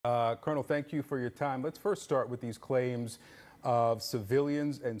Colonel, thank you for your time. Let's first start with these claims of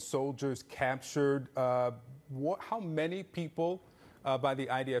civilians and soldiers captured. How many people, by the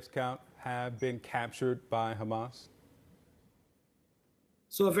IDF's count, have been captured by Hamas?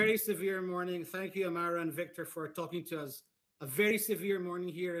 So a very severe morning. Thank you, Amara and Victor, for talking to us. A very severe morning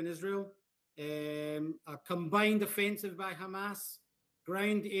here in Israel. A combined offensive by Hamas,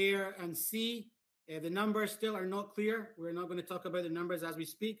 ground, air, and sea. The numbers still are not clear. We're not going to talk about the numbers as we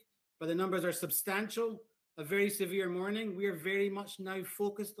speak, but the numbers are substantial. A very severe morning. We are very much now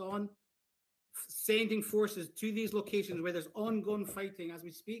focused on sending forces to these locations where there's ongoing fighting as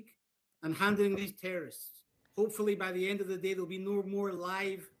we speak and handling these terrorists. Hopefully, by the end of the day, there'll be no more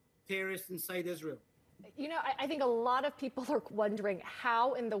live terrorists inside Israel. You know, I think a lot of people are wondering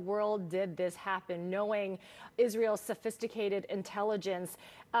how in the world did this happen, knowing Israel's sophisticated intelligence.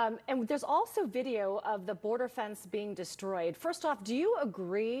 And there's also video of the border fence being destroyed. First off, do you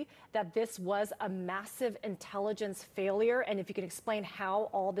agree that this was a massive intelligence failure? And if you can explain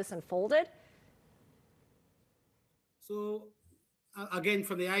how all this unfolded? So, again,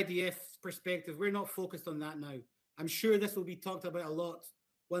 from the IDF's perspective, we're not focused on that now. I'm sure this will be talked about a lot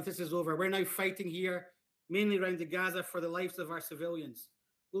once this is over. We're now fighting here, mainly around the Gaza, for the lives of our civilians.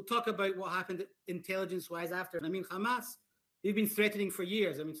 We'll talk about what happened intelligence-wise after. I mean, Hamas, they've been threatening for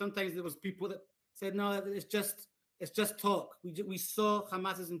years. I mean, sometimes there was people that said, no, it's just talk. We saw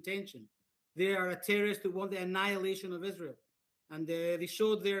Hamas's intention. They are a terrorist who want the annihilation of Israel. And they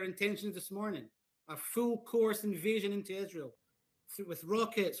showed their intentions this morning. A full course invasion into Israel with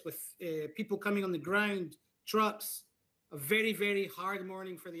rockets, with people coming on the ground, trucks. A very, very hard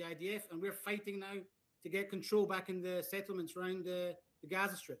morning for the IDF. And we're fighting now to get control back in the settlements around the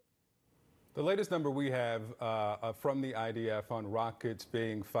Gaza Strip. The latest number we have from the IDF on rockets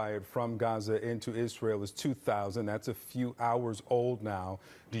being fired from Gaza into Israel is 2,000. That's a few hours old now.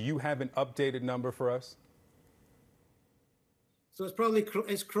 Do you have an updated number for us? So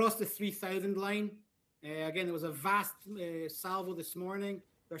it's crossed the 3,000 line. Again, there was a vast salvo this morning.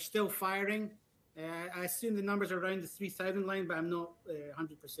 They're still firing. I assume the numbers are around the 3,000 line, but I'm not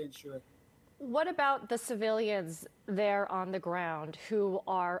 100% sure. What about the civilians there on the ground who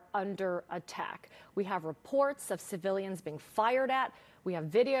are under attack? We have reports of civilians being fired at. We have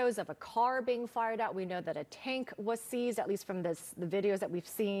videos of a car being fired at. We know that a tank was seized, at least from the videos that we've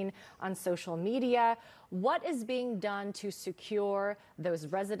seen on social media. What is being done to secure those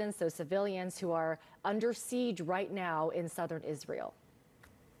residents, those civilians who are under siege right now in southern Israel?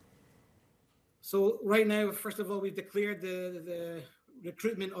 So right now, first of all, we've declared the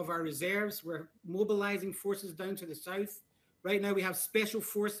recruitment of our reserves. We're mobilizing forces down to the south. Right now, we have special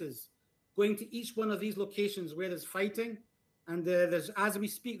forces going to each one of these locations where there's fighting. And as we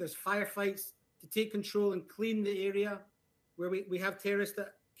speak, there's firefights to take control and clean the area where we have terrorists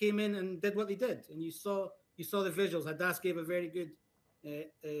that came in and did what they did. And you saw the visuals. Hadass gave a very good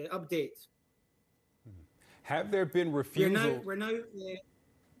update. Have there been refusals?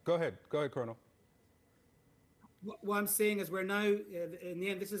 Go ahead, Colonel. What I'm saying is we're now, in the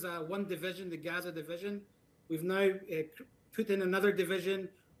end, this is one division, the Gaza division. We've now put in another division.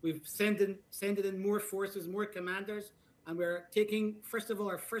 We've sent in more forces, more commanders. And we're taking, first of all,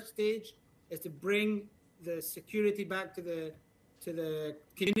 our first stage is to bring the security back to the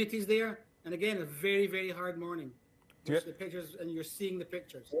communities there. And again, a very, very hard morning. The pictures, and you're seeing the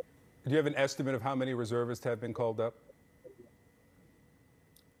pictures. Do you have an estimate of how many reservists have been called up?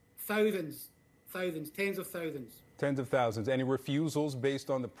 Thousands, tens of thousands. Tens of thousands. Any refusals based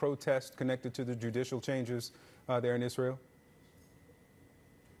on the protest connected to the judicial changes there in Israel?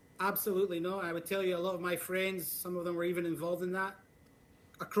 Absolutely no. I would tell you a lot of my friends, some of them were even involved in that,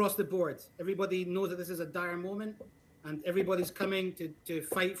 across the board. Everybody knows that this is a dire moment, and everybody's coming to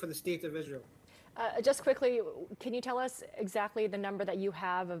fight for the state of Israel. Just quickly, can you tell us exactly the number that you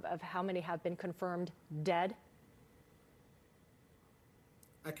have of how many have been confirmed dead?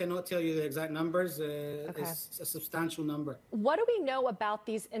 I cannot tell you the exact numbers. It's a substantial number. What do we know about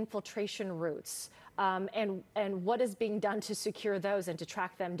these infiltration routes, and what is being done to secure those and to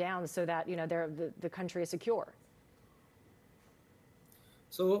track them down so that the country is secure?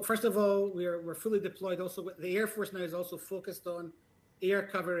 So first of all, we're fully deployed. Also, the Air Force now is also focused on air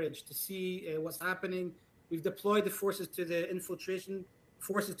coverage to see what's happening. We've deployed the forces to the infiltration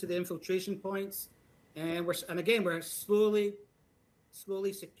points, and we're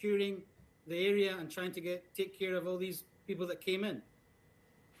slowly securing the area and trying to take care of all these people that came in.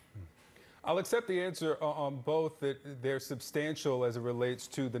 I'll accept the answer on both, that they're substantial as it relates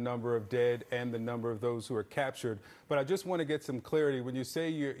to the number of dead and the number of those who are captured. But I just want to get some clarity. When you say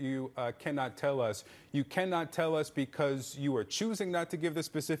you cannot tell us, you cannot tell us because you are choosing not to give the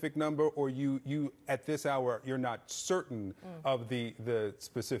specific number, or you at this hour, you're not certain of the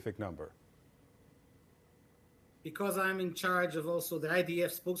specific number? Because I'm in charge of also the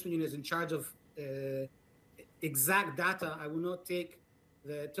IDF spokesman unit is in charge of exact data, I will not take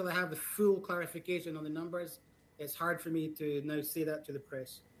till I have the full clarification on the numbers. It's hard for me to now say that to the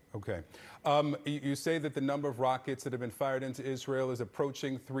press. Okay. You say that the number of rockets that have been fired into Israel is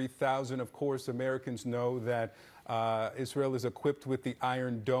approaching 3,000. Of course, Americans know that Israel is equipped with the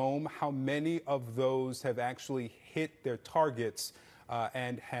Iron Dome. How many of those have actually hit their targets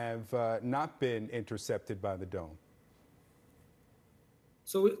and have not been intercepted by the dome?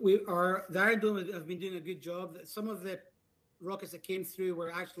 So the Iron Dome have been doing a good job. Some of the rockets that came through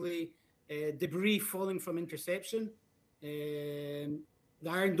were actually debris falling from interception. The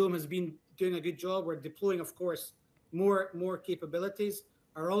Iron Dome has been doing a good job. We're deploying, of course, more capabilities.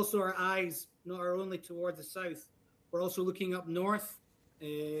 Our eyes not are only towards the south. We're also looking up north,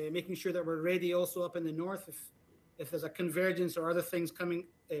 making sure that we're ready also up in the north if there's a convergence or other things coming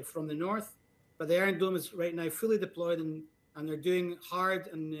from the north. But the Iron Dome is right now fully deployed, and they're doing hard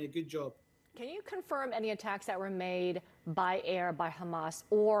and a good job. Can you confirm any attacks that were made by air by Hamas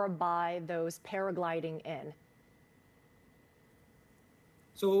or by those paragliding in?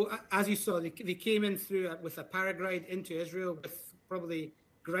 So as you saw, they came in through with a paraglide into Israel with probably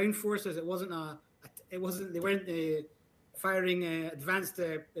ground forces. They weren't firing advanced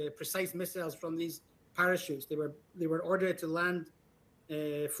precise missiles from these parachutes. They were ordered to land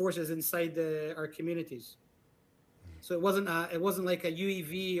forces inside our communities. So it wasn't like a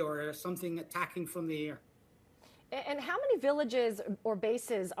UAV or something attacking from the air. And how many villages or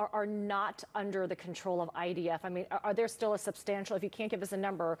bases are not under the control of IDF? I mean, are there still a substantial, if you can't give us a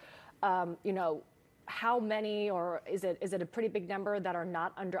number, how many, or is it a pretty big number that are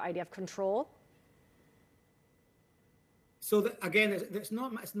not under IDF control? So again, it's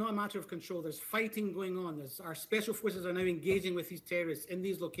not a matter of control. There's fighting going on. Our special forces are now engaging with these terrorists in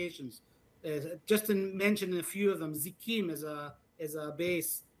these locations. Just to mention a few of them, Zikim is a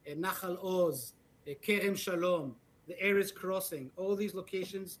base, Nachal Oz, Kerem Shalom, the Erez Crossing, all these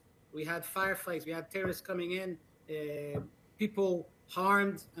locations. We had firefights, we had terrorists coming in, people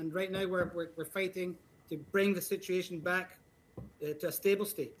harmed, and right now we're fighting to bring the situation back to a stable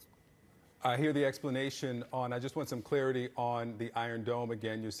state. I hear the explanation on, I just want some clarity on the Iron Dome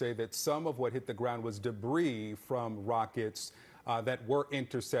again. You say that some of what hit the ground was debris from rockets that were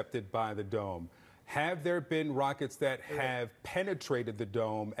intercepted by the dome. Have there been rockets that have penetrated the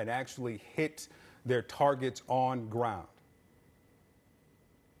dome and actually hit their targets on ground?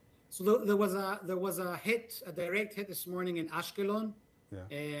 So there was a direct hit this morning in Ashkelon.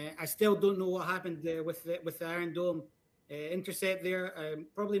 Yeah. I still don't know what happened with the Iron Dome intercept there.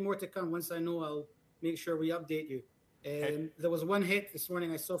 Probably more to come. Once I know, I'll make sure we update you. There was one hit this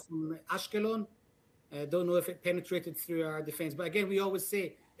morning I saw from Ashkelon. I don't know if it penetrated through our defense. But again, we always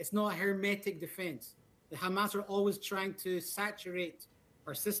say it's not a hermetic defense. The Hamas are always trying to saturate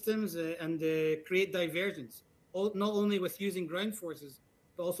our systems and create diversions, not only with using ground forces,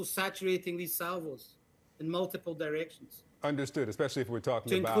 but also saturating these salvos in multiple directions. Understood, especially if we're talking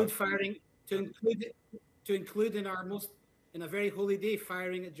to about... include firing, to include in a very holy day,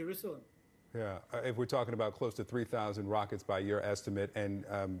 firing at Jerusalem. Yeah, if we're talking about close to 3,000 rockets by your estimate, and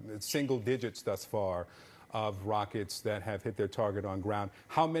single digits thus far of rockets that have hit their target on ground,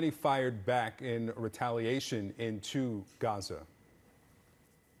 how many fired back in retaliation into Gaza?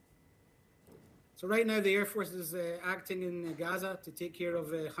 So right now the Air Force is acting in Gaza to take care of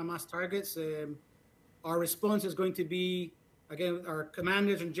Hamas targets. Our response is going to be, again, our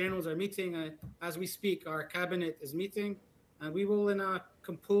commanders and generals are meeting as we speak. Our cabinet is meeting, and we will, in a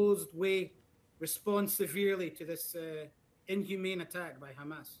composed way, respond severely to this inhumane attack by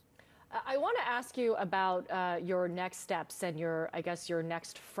Hamas. I want to ask you about your next steps and your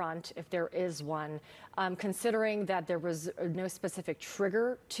next front, if there is one, considering that there was no specific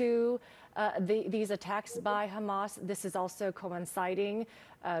trigger to these attacks by Hamas. This is also coinciding,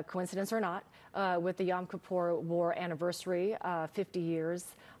 coincidence or not, with the Yom Kippur War anniversary, 50 years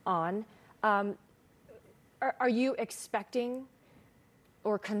on. Are you expecting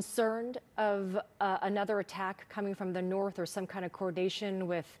or concerned of another attack coming from the north, or some kind of coordination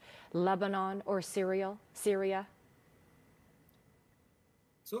with Lebanon or Syria?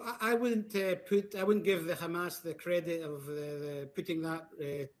 So I wouldn't give the Hamas the credit of putting that,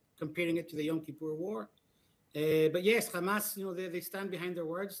 comparing it to the Yom Kippur War. But yes, Hamas, they stand behind their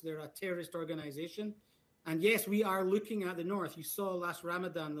words. They're a terrorist organization. And yes, we are looking at the north. You saw last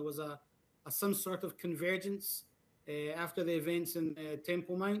Ramadan, there was some sort of convergence after the events in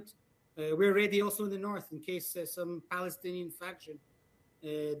Temple Mount. We're ready also in the north in case some Palestinian faction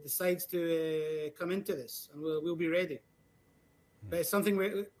decides to come into this, and we'll be ready. But it's something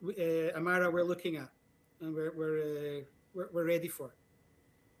Amara, we're looking at, and we're ready for it.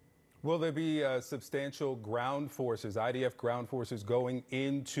 Will there be substantial ground forces, IDF ground forces, going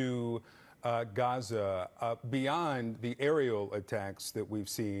into Gaza beyond the aerial attacks that we've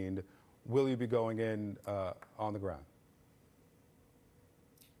seen? Will you be going in on the ground?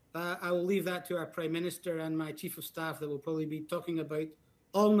 I will leave that to our Prime Minister and my Chief of Staff that will probably be talking about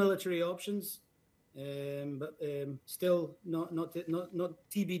all military options, but still not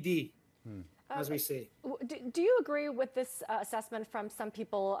TBD, as we say. Do you agree with this assessment from some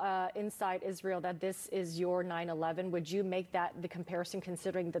people inside Israel that this is your 9/11? Would you make that the comparison,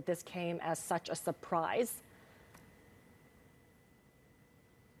 considering that this came as such a surprise?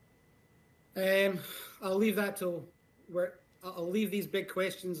 I'll leave that till I'll leave these big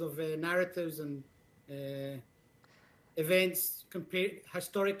questions of narratives and events,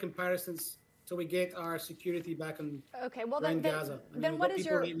 historic comparisons, till we get our security back in Gaza. Then what is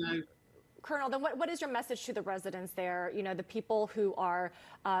your right now, Colonel? Then what is your message to the residents there? The people who are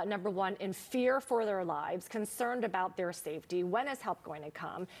number one, in fear for their lives, concerned about their safety. When is help going to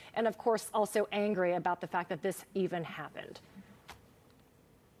come? And of course, also angry about the fact that this even happened.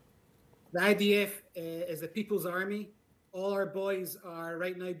 The IDF is the People's Army. All our boys are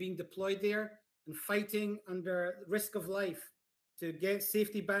right now being deployed there and fighting under risk of life to get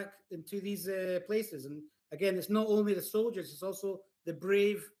safety back into these places. And again, it's not only the soldiers; it's also the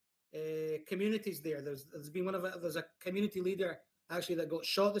brave communities there. There's a community leader actually that got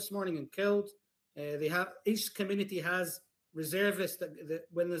shot this morning and killed. Each community has reservists that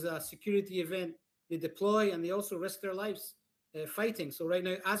when there's a security event, they deploy, and they also risk their lives fighting. So right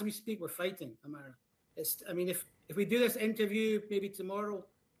now, as we speak, we're fighting, Amara. If we do this interview maybe tomorrow,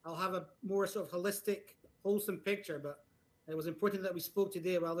 I'll have a more sort of holistic, wholesome picture. But it was important that we spoke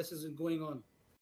today while this is going on.